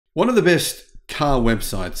One of the best car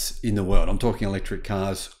websites in the world, I'm talking electric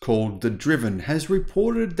cars, called The Driven, has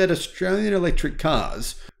reported that Australian electric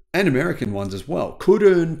cars, and American ones as well, could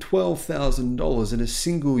earn $12,000 in a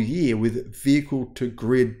single year with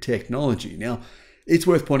vehicle-to-grid technology. Now, it's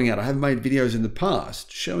worth pointing out, I have made videos in the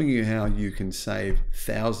past showing you how you can save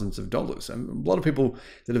thousands of dollars. A lot of people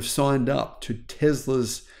that have signed up to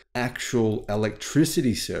Tesla's actual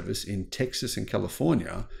electricity service in Texas and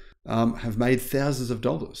California have made thousands of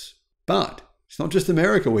dollars. But it's not just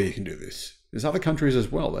America where you can do this. There's other countries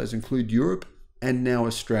as well. Those include Europe and now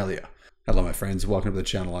Australia. Hello, my friends. Welcome to the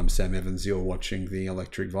channel. I'm Sam Evans. You're watching the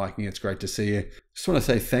Electric Viking. It's great to see you. Just want to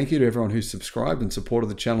say thank you to everyone who's subscribed and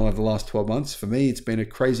supported the channel over the last 12 months. For me, it's been a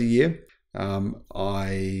crazy year. I've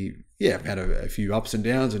had a few ups and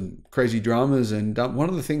downs and crazy dramas. And one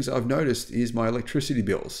of the things I've noticed is my electricity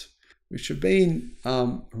bills, which have been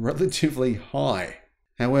relatively high.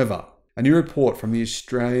 However, a new report from the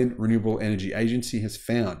Australian Renewable Energy Agency has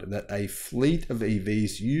found that a fleet of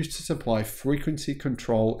EVs used to supply frequency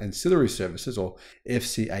control ancillary services, or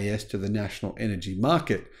FCAS, to the national energy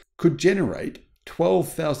market could generate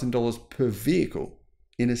 $12,000 per vehicle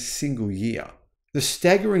in a single year. The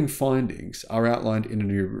staggering findings are outlined in a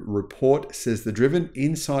new report, says The Driven,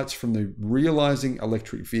 insights from the Realising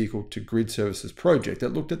Electric Vehicle to Grid Services project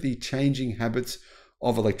that looked at the changing habits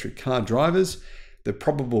of electric car drivers, the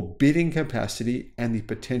probable bidding capacity, and the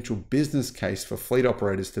potential business case for fleet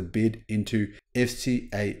operators to bid into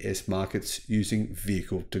FCAS markets using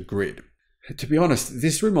vehicle to grid. To be honest,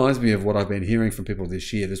 this reminds me of what I've been hearing from people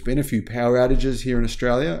this year. There's been a few power outages here in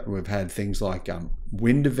Australia. We've had things like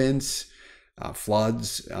wind events,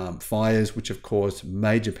 floods, fires, which have caused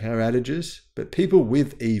major power outages. But people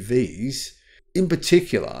with EVs, in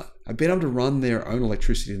particular, have been able to run their own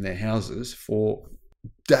electricity in their houses for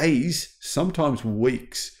days, sometimes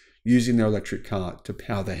weeks, using their electric car to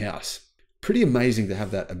power their house. Pretty amazing to have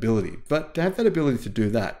that ability. But to have that ability to do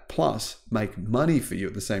that, plus make money for you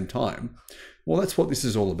at the same time, well, that's what this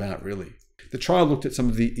is all about, really. The trial looked at some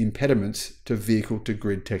of the impediments to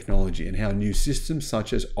vehicle-to-grid technology and how new systems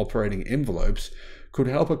such as operating envelopes could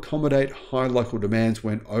help accommodate high local demands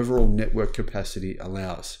when overall network capacity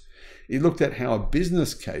allows. It looked at how a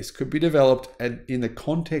business case could be developed in the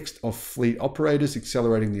context of fleet operators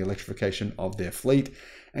accelerating the electrification of their fleet,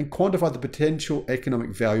 and quantified the potential economic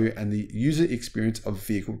value and the user experience of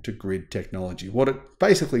vehicle-to-grid technology. What it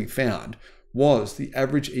basically found was the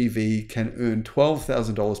average EV can earn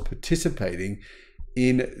 $12,000 participating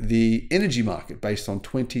in the energy market based on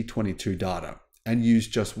 2022 data and use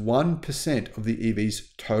just 1% of the EV's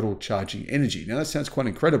total charging energy. Now that sounds quite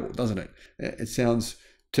incredible, doesn't it? It sounds,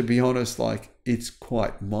 to be honest, like it's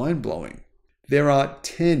quite mind-blowing. There are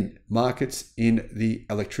 10 markets in the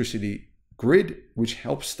electricity grid, which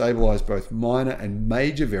helps stabilize both minor and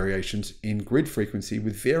major variations in grid frequency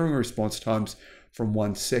with varying response times from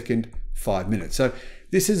 1 second, 5 minutes. So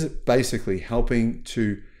this is basically helping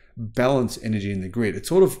to balance energy in the grid. It's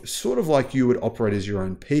sort of like you would operate as your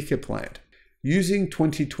own peaker plant. Using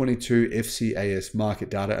 2022 FCAS market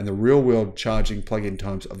data and the real-world charging plug-in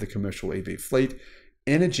times of the commercial EV fleet,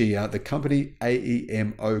 Energia, the company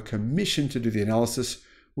AEMO commissioned to do the analysis,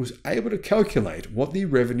 was able to calculate what the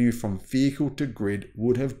revenue from vehicle to grid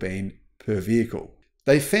would have been per vehicle.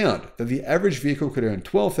 They found that the average vehicle could earn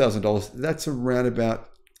 $12,000. That's around about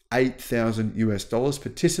 $8,000 US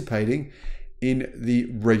participating in the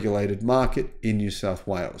regulated market in New South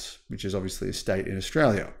Wales, which is obviously a state in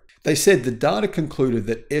Australia. They said the data concluded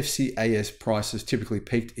that FCAS prices typically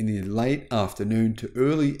peaked in the late afternoon to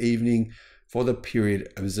early evening for the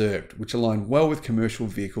period observed, which aligned well with commercial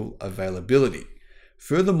vehicle availability.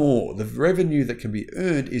 Furthermore, the revenue that can be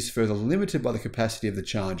earned is further limited by the capacity of the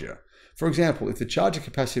charger. For example, if the charger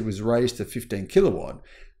capacity was raised to 15 kilowatt,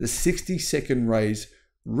 the 60-second raise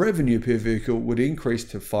revenue per vehicle would increase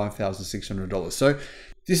to $5,600. So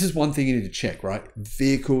this is one thing you need to check, right?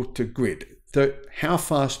 Vehicle to grid. So how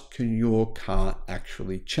fast can your car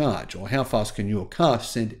actually charge? Or how fast can your car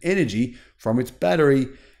send energy from its battery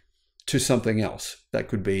to something else? That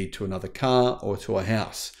could be to another car or to a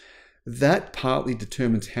house. That partly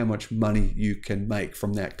determines how much money you can make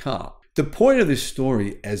from that car. The point of this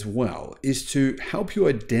story as well is to help you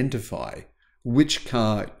identify which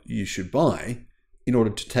car you should buy in order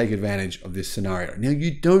to take advantage of this scenario. Now,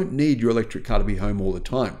 you don't need your electric car to be home all the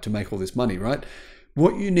time to make all this money, right?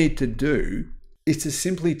 What you need to do is to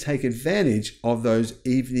simply take advantage of those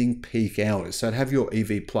evening peak hours. So to have your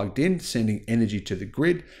EV plugged in, sending energy to the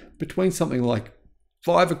grid between something like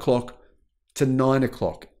 5 o'clock to 9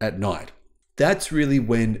 o'clock at night. That's really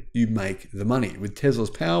when you make the money. With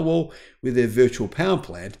Tesla's Powerwall, with their virtual power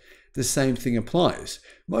plant, the same thing applies.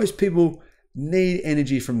 Most people need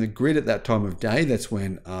energy from the grid at that time of day. That's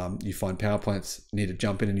when you find power plants need to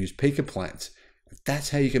jump in and use peaker plants. That's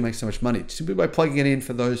how you can make so much money, simply by plugging it in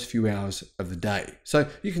for those few hours of the day. So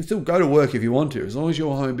you can still go to work if you want to, as long as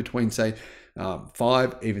you're home between, say,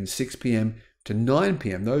 5, even 6 p.m. to 9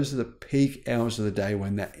 p.m. Those are the peak hours of the day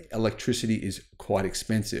when that electricity is quite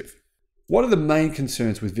expensive. One of the main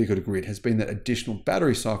concerns with vehicle to grid has been that additional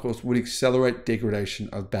battery cycles would accelerate degradation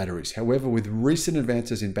of batteries. However, with recent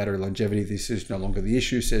advances in battery longevity, this is no longer the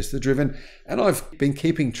issue, says the Driven. And I've been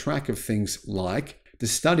keeping track of things like the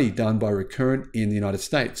study done by Recurrent in the United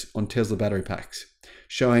States on Tesla battery packs,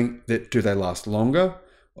 showing that do they last longer?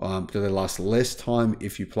 Do they last less time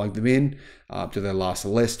if you plug them in? Do they last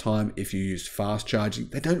less time if you use fast charging?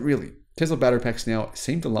 They don't really. Tesla battery packs now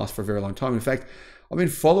seem to last for a very long time. In fact, I've been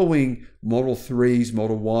following Model 3s,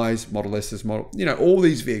 Model Ys, Model S's, all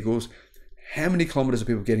these vehicles. How many kilometers are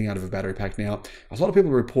people getting out of a battery pack now? A lot of people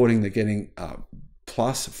are reporting they're getting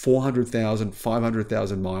plus 400,000,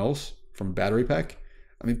 500,000 miles from a battery pack.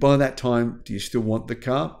 I mean, by that time, do you still want the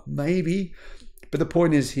car? Maybe. But the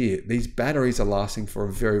point is here, these batteries are lasting for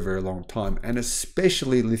a very, very long time, and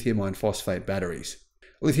especially lithium iron phosphate batteries.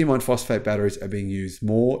 Lithium iron phosphate batteries are being used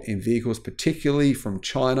more in vehicles, particularly from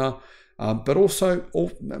China, but also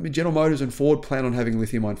General Motors and Ford plan on having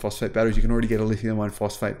lithium iron phosphate batteries. You can already get a lithium iron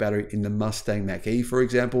phosphate battery in the Mustang Mach-E, for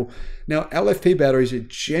example. Now, LFP batteries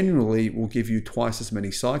generally will give you twice as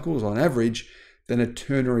many cycles on average than a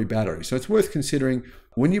ternary battery. So it's worth considering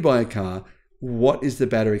when you buy a car, what is the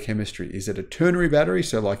battery chemistry? Is it a ternary battery,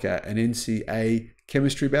 so like an NCA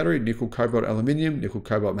chemistry battery, nickel, cobalt, aluminium, nickel,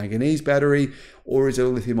 cobalt, manganese battery, or is it a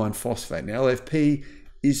lithium iron phosphate? Now, LFP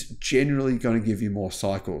is generally going to give you more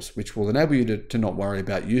cycles, which will enable you to not worry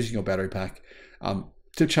about using your battery pack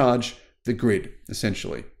to charge the grid,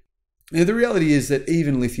 essentially. Now, the reality is that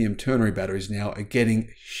even lithium ternary batteries now are getting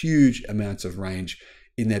huge amounts of range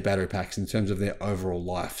in their battery packs in terms of their overall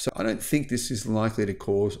life. So I don't think this is likely to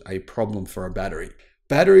cause a problem for a battery.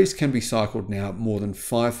 Batteries can be cycled now more than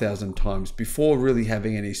 5,000 times before really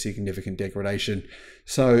having any significant degradation.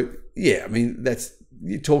 So yeah, I mean,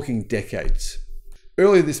 you're talking decades.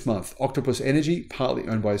 Earlier this month, Octopus Energy, partly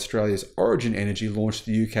owned by Australia's Origin Energy, launched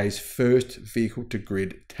the UK's first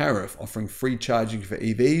vehicle-to-grid tariff, offering free charging for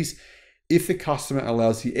EVs if the customer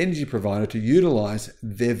allows the energy provider to utilise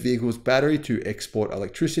their vehicle's battery to export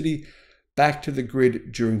electricity back to the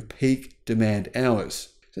grid during peak demand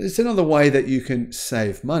hours. So it's another way that you can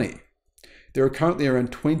save money. There are currently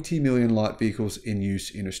around 20 million light vehicles in use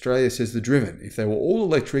in Australia, says the Driven. If they were all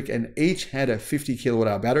electric and each had a 50 kilowatt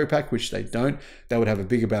hour battery pack, which they don't, they would have a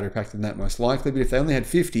bigger battery pack than that most likely. But if they only had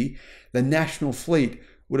 50, the national fleet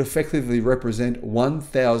would effectively represent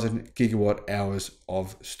 1,000 gigawatt hours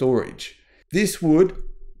of storage. This would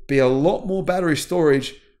be a lot more battery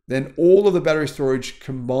storage than all of the battery storage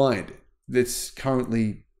combined that's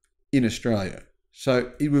currently in Australia.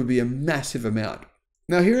 So it would be a massive amount.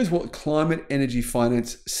 Now, here is what Climate Energy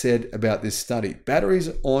Finance said about this study. Batteries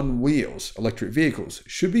on wheels, electric vehicles,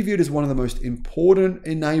 should be viewed as one of the most important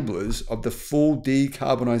enablers of the full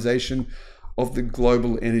decarbonisation of the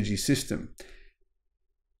global energy system.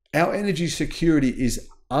 Our energy security is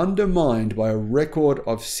undermined by a record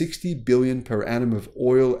of 60 billion per annum of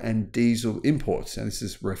oil and diesel imports. And this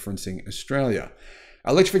is referencing Australia.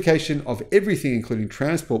 Electrification of everything, including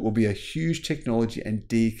transport, will be a huge technology and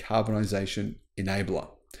decarbonisation enabler.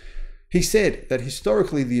 He said that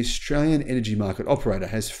historically the Australian energy market operator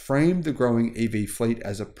has framed the growing EV fleet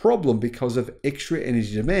as a problem because of extra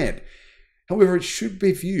energy demand. However, it should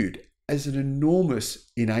be viewed as an enormous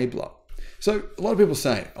enabler. So a lot of people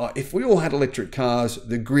say, if we all had electric cars,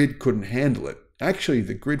 the grid couldn't handle it. Actually,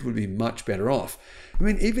 the grid would be much better off. I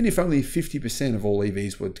mean, even if only 50% of all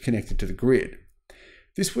EVs were connected to the grid,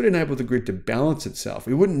 this would enable the grid to balance itself.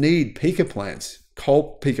 We wouldn't need peaker plants,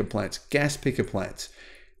 coal peaker plants, gas peaker plants.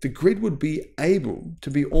 The grid would be able to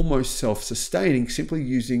be almost self-sustaining simply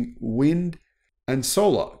using wind and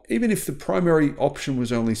solar. Even if the primary option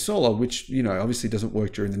was only solar, which obviously doesn't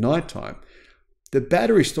work during the nighttime, the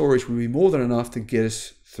battery storage would be more than enough to get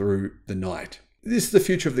us through the night. This is the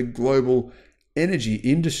future of the global energy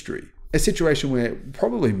industry, a situation where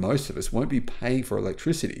probably most of us won't be paying for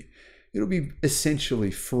electricity. It'll be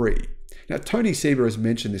essentially free. Now, Tony Seba has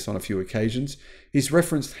mentioned this on a few occasions. He's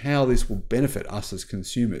referenced how this will benefit us as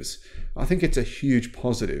consumers. I think it's a huge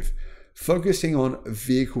positive. Focusing on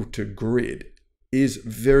vehicle to grid is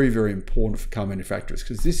very, very important for car manufacturers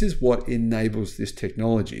because this is what enables this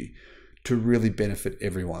technology to really benefit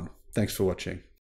everyone. Thanks for watching.